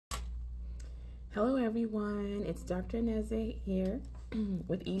Hello everyone, it's Dr. Neze here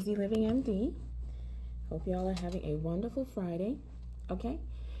with EzLivingMD. Hope y'all are having a wonderful Friday, okay?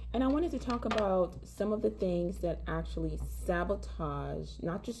 And I wanted to talk about some of the things that actually sabotage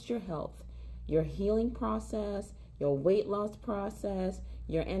not just your health, your healing process, your weight loss process,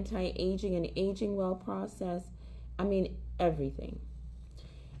 your anti-aging and aging well process. I mean, everything.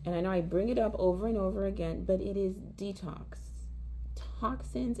 And I know I bring it up over and over again, but it is detox,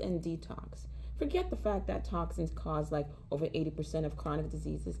 toxins and detox. Forget the fact that toxins cause like over 80% of chronic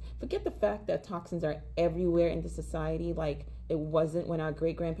diseases. Forget the fact that toxins are everywhere in the society like it wasn't when our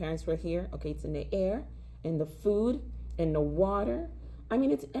great-grandparents were here. Okay, it's in the air, in the food, in the water. I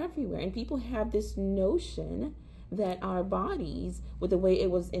mean, it's everywhere. And people have this notion that our bodies, with the way it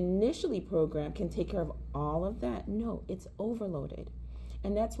was initially programmed, can take care of all of that. No, it's overloaded.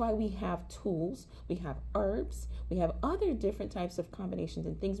 And that's why we have tools, we have herbs, we have other different types of combinations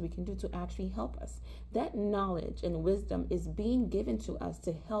and things we can do to actually help us. That knowledge and wisdom is being given to us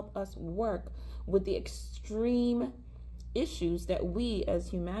to help us work with the extreme issues that we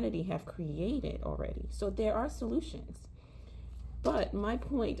as humanity have created already. So there are solutions. But my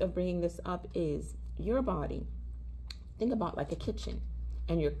point of bringing this up is your body. Think about like a kitchen,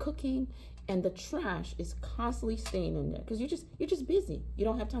 and you're cooking, and the trash is constantly staying in there because you're just busy. You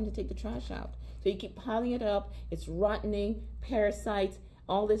don't have time to take the trash out. So you keep piling it up. It's rotting, parasites,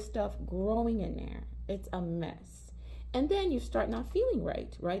 all this stuff growing in there. It's a mess. And then you start not feeling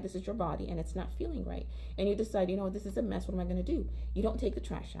right, right? This is your body and it's not feeling right. And you decide, you know, this is a mess. What am I going to do? You don't take the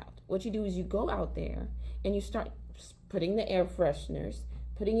trash out. What you do is you go out there and you start putting the air fresheners,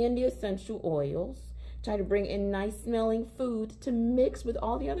 putting in the essential oils, try to bring in nice smelling food to mix with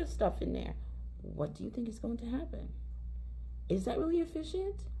all the other stuff in there. What do you think is going to happen? Is that really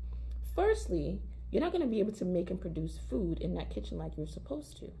efficient? Firstly, you're not going to be able to make and produce food in that kitchen like you're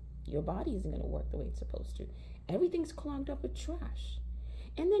supposed to. Your body isn't going to work the way it's supposed to. Everything's clogged up with trash.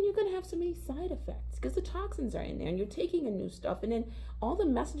 And then you're going to have so many side effects because the toxins are in there and you're taking in new stuff, and then all the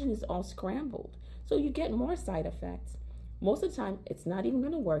messaging is all scrambled. So you get more side effects. Most of the time, it's not even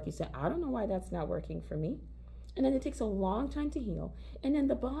going to work. You say, I don't know why that's not working for me. And then it takes a long time to heal. And then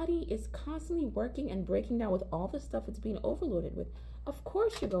the body is constantly working and breaking down with all the stuff it's being overloaded with. Of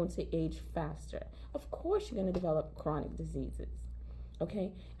course, you're going to age faster. Of course, you're going to develop chronic diseases.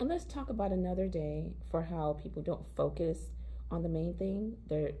 Okay? And let's talk about another day for how people don't focus on the main thing.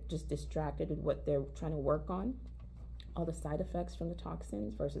 They're just distracted with what they're trying to work on. All the side effects from the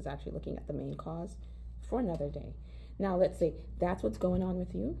toxins versus actually looking at the main cause for another day. Now, let's say that's what's going on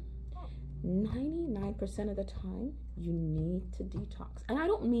with you. 99% of the time, you need to detox. And I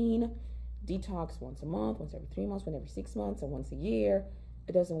don't mean detox once a month, once every 3 months, once every 6 months, or once a year.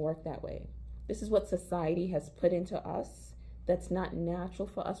 It doesn't work that way. This is what society has put into us that's not natural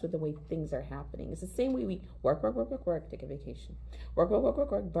for us with the way things are happening. It's the same way we work, take a vacation. Work,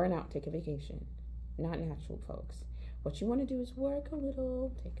 burn out, take a vacation. Not natural, folks. What you want to do is work a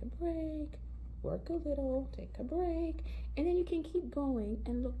little, take a break. Work a little, take a break, and then you can keep going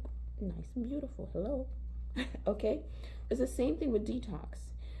and look nice and beautiful. Hello. Okay? It's the same thing with detox.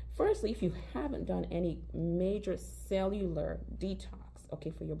 Firstly, if you haven't done any major cellular detox,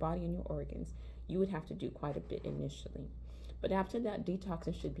 okay, for your body and your organs, you would have to do quite a bit initially. But after that,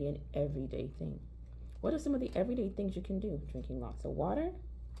 detoxing should be an everyday thing. What are some of the everyday things you can do? Drinking lots of water.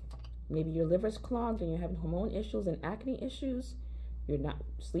 Maybe your liver's clogged and you're having hormone issues and acne issues. You're not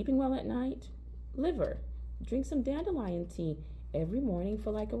sleeping well at night. Liver, drink some dandelion tea every morning for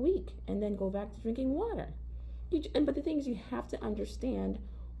like a week and then go back to drinking water. But the thing is, you have to understand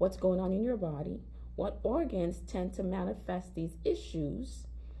what's going on in your body, what organs tend to manifest these issues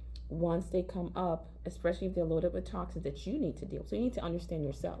once they come up, especially if they're loaded with toxins that you need to deal with. So you need to understand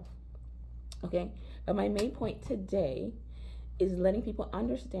yourself, okay? But my main point today is letting people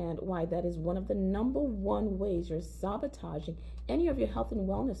understand why that is one of the #1 ways you're sabotaging any of your health and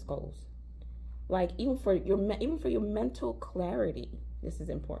wellness goals. Like even for your mental clarity, this is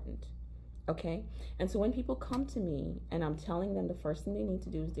important, okay? And so when people come to me and I'm telling them the first thing they need to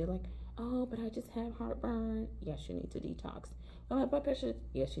do is they're like, oh, but I just have heartburn. Yes, you need to detox. Well, my blood pressure.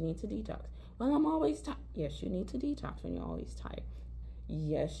 Yes, you need to detox. Well, I'm always tired. Yes, you need to detox when you're always tired.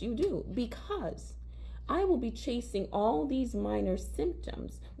 Yes, you do, because I will be chasing all these minor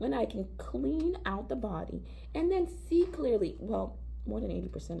symptoms when I can clean out the body and then see clearly. Well, more than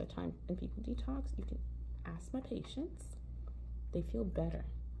 80% of the time when people detox, you can ask my patients, they feel better,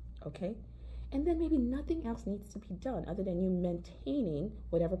 okay? And then maybe nothing else needs to be done other than you maintaining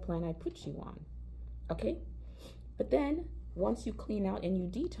whatever plan I put you on, okay? But then once you clean out and you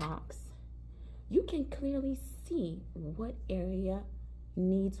detox, you can clearly see what area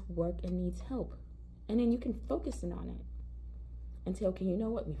needs work and needs help. And then you can focus in on it and say, okay, you know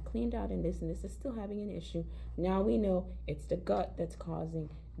what? We've cleaned out and this is still having an issue. Now we know it's the gut that's causing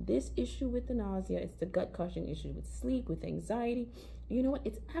this issue with the nausea. It's the gut causing issue with sleep, with anxiety. You know what?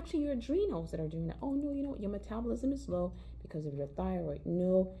 It's actually your adrenals that are doing that. Oh, no, you know what? Your metabolism is low because of your thyroid.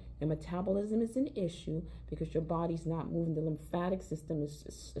 No, your metabolism is an issue because your body's not moving. The lymphatic system is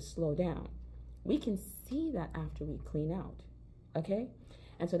slowed down. We can see that after we clean out, okay?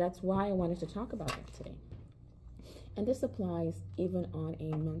 And so that's why I wanted to talk about that today. And this applies even on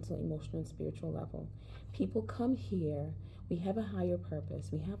a mental, emotional, and spiritual level. People come here, we have a higher purpose.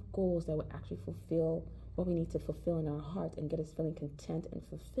 We have goals that will actually fulfill what we need to fulfill in our heart and get us feeling content and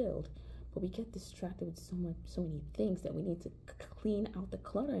fulfilled. But we get distracted with so many things that we need to clean out the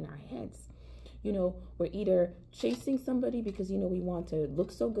clutter in our heads. You know, we're either chasing somebody because, you know, we want to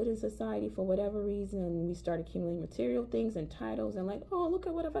look so good in society for whatever reason, and we start accumulating material things and titles and like, oh, look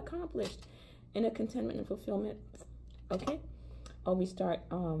at what I've accomplished in a contentment and fulfillment. Okay? Or we start,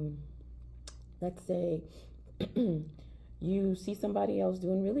 let's say, you see somebody else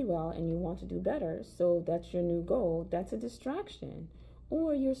doing really well and you want to do better, so that's your new goal. That's a distraction.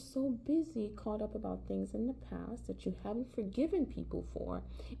 Or you're so busy, caught up about things in the past that you haven't forgiven people for.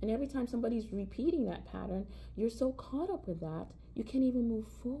 And every time somebody's repeating that pattern, you're so caught up with that, you can't even move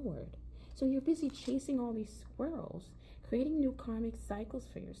forward. So you're busy chasing all these squirrels, creating new karmic cycles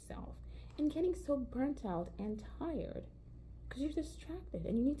for yourself, and getting so burnt out and tired because you're distracted.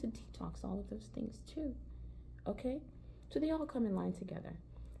 And you need to detox all of those things too. Okay? So they all come in line together.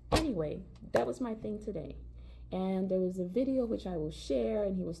 Anyway, that was my thing today. And there was a video which I will share,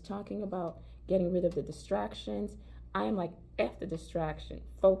 and he was talking about getting rid of the distractions. I am like, F the distraction.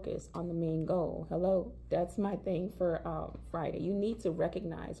 Focus on the main goal. Hello? That's my thing for Friday. You need to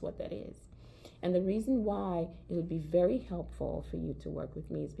recognize what that is. And the reason why it would be very helpful for you to work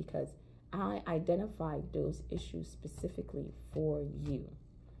with me is because I identified those issues specifically for you.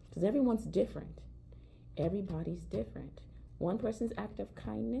 Because everyone's different. Everybody's different. One person's act of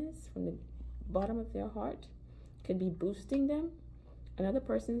kindness from the bottom of their heart could be boosting them. Another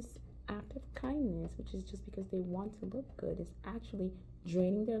person's act of kindness, which is just because they want to look good, is actually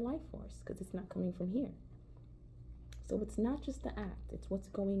draining their life force because it's not coming from here. So it's not just the act, it's what's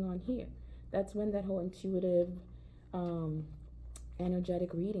going on here. That's when that whole intuitive,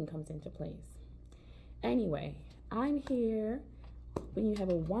 energetic reading comes into place. Anyway, I'm here when you have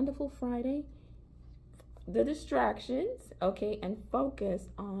a wonderful Friday. The distractions, okay, and focus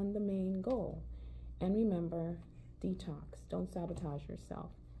on the main goal. And remember, detox. Don't sabotage yourself.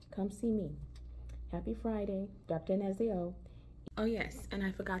 Come see me. Happy Friday, Dr. Nezio. Oh yes, and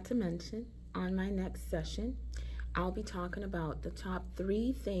I forgot to mention, on my next session, I'll be talking about the top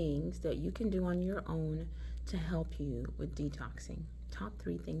 3 things that you can do on your own to help you with detoxing. Top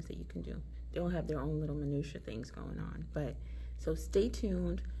 3 things that you can do. They'll have their own little minutia things going on. But so stay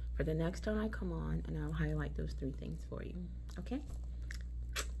tuned for the next time I come on, and I'll highlight those 3 things for you. Okay?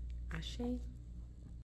 Ashe.